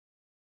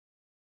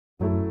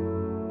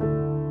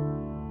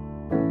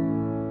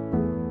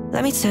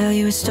Let me tell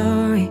you a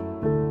story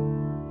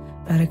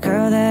about a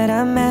girl that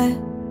I met.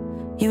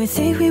 You would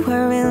think we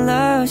were in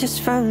love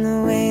just from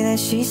the way that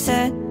she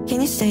said,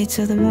 "Can you stay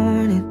till the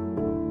morning?"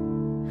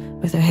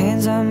 With her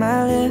hands on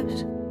my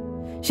lips.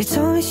 She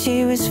told me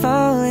she was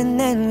falling,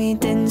 then we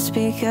didn't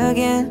speak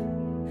again.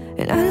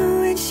 And I know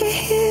when she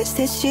hears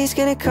this, she's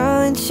gonna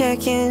call and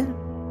check in,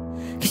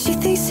 'cause she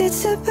thinks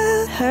it's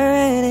about her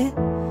and it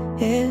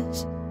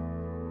is.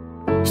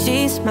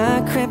 She's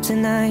my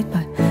kryptonite,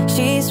 but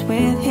she's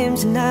with him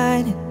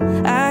tonight.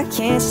 And I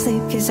can't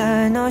sleep 'cause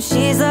I know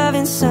she's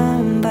loving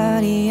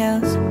somebody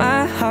else.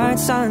 My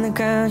heart's on the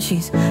ground,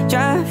 she's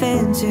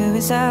driving to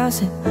his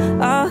house,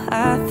 and all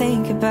I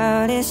think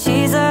about is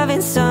she's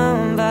loving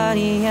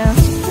somebody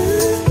else.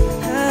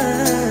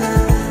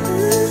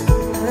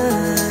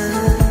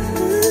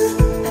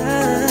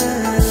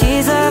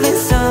 She's loving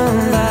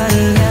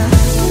somebody else.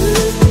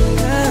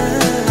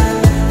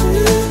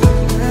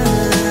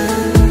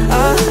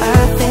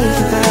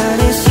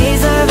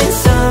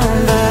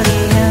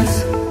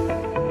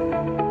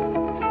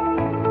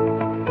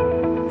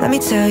 Let me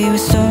tell you a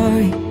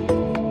story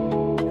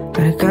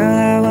about a girl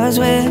I was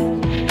with.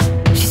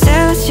 She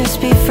said let's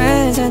just be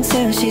friends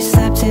until she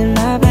slept in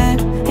my bed.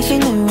 And she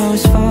knew I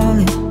was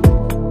falling,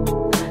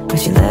 but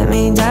she let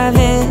me dive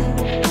in.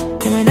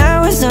 And when I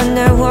was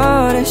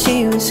underwater,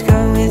 she was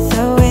gone with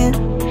the wind.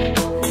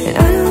 And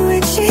I know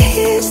when she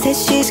hears this,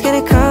 she's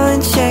gonna call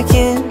and check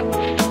in,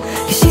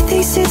 'cause she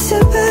thinks it's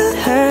about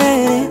her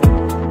and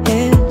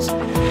it is.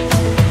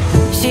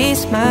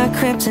 She's my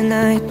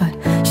kryptonite, but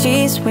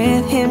she's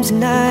with him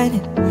tonight.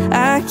 And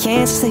I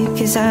can't sleep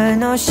 'cause I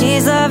know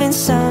she's loving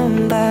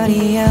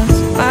somebody else.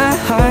 My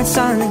heart's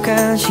on the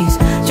ground, she's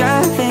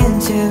driving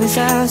to his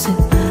house, and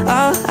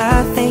all I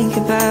think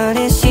about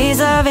is she's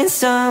loving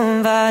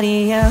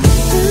somebody else.